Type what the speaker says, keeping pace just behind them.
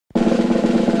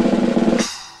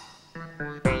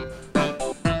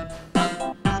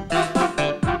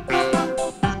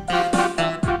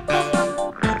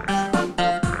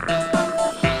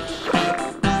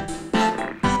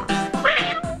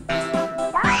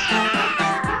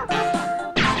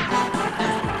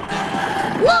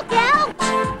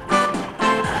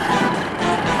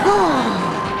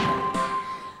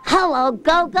Hello,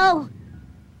 Gogo.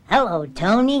 Hello,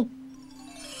 Tony.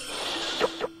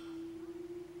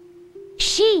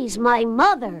 She's my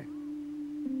mother.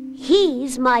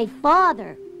 He's my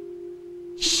father.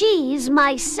 She's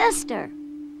my sister.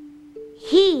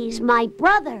 He's my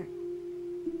brother.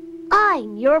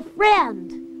 I'm your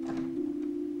friend.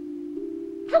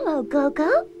 Hello,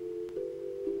 Gogo.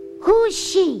 Who's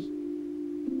she?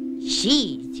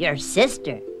 She's your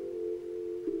sister.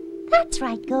 That's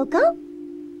right, Gogo.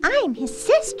 I'm his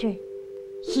sister.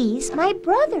 He's my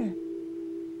brother.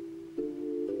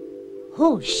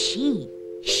 Who's she?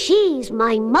 She's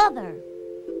my mother.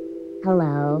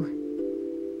 Hello.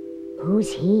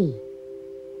 Who's he?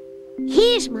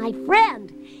 He's my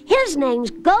friend. His name's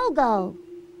Gogo.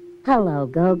 Hello,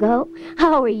 Gogo.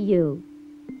 How are you?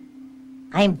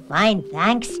 I'm fine,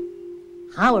 thanks.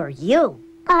 How are you?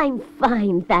 I'm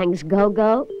fine, thanks,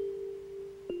 Gogo.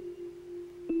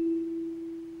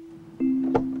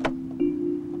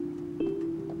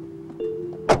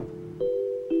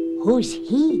 Who's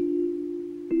he?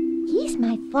 He's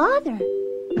my father.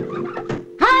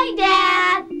 Hi,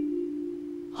 Dad!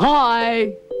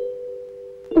 Hi!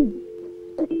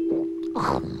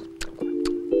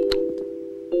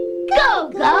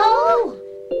 Gogo!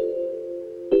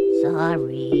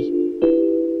 Sorry.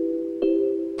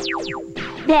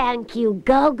 Thank you,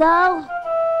 Gogo.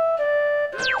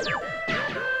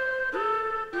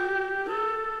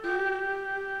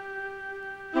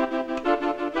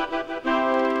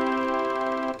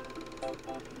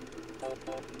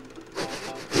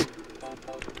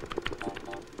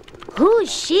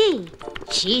 Who's she?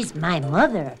 She's my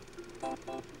mother.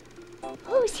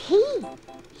 Who's he?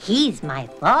 He's my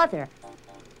father.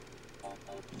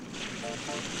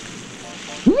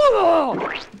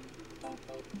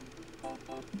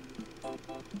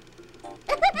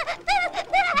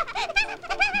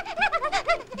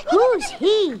 Who's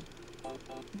he?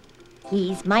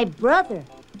 He's my brother.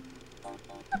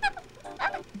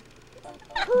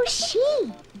 Who's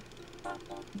she?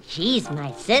 She's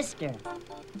my sister.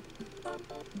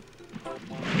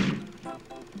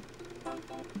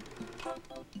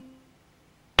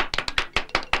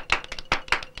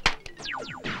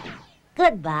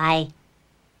 Goodbye.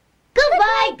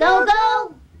 Goodbye,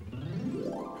 Gogo!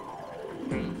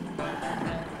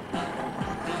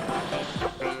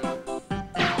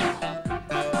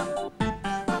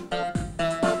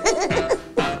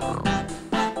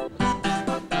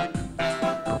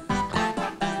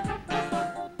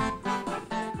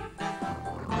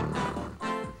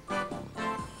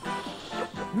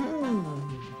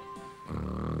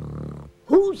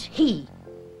 Who's he?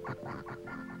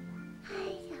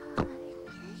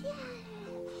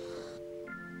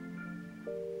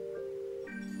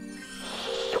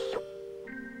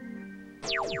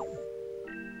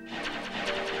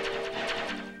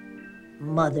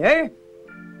 Mother,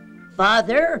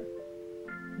 father,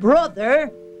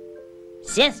 brother,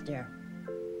 sister.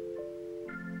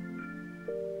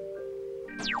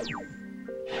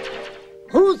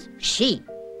 Who's she?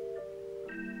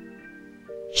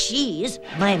 She's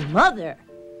my mother.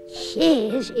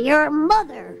 She's your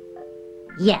mother.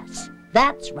 Yes,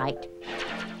 that's right.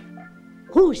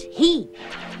 Who's he?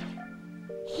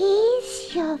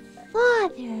 He's your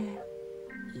father.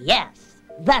 Yes,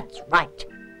 that's right.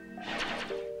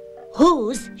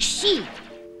 Who's she?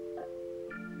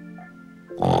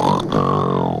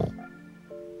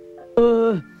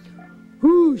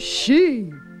 Who's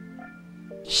she?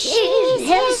 She's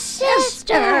his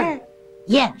sister.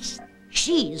 Yes,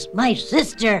 she's my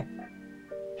sister.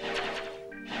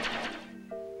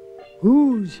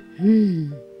 Who's he?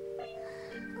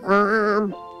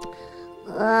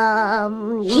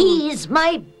 He's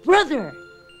my brother.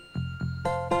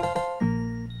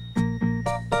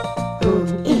 Who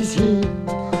is he?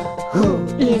 Who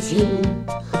is he?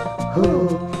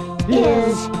 Who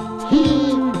is he?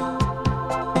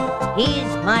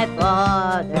 He's my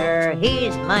father,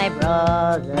 he's my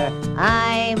brother,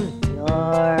 I'm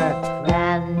your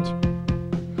friend.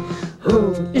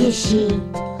 Who is she?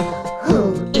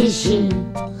 Who is she?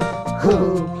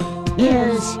 Who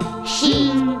is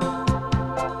she?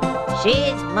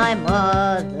 She's my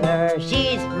mother,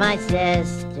 she's my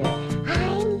sister.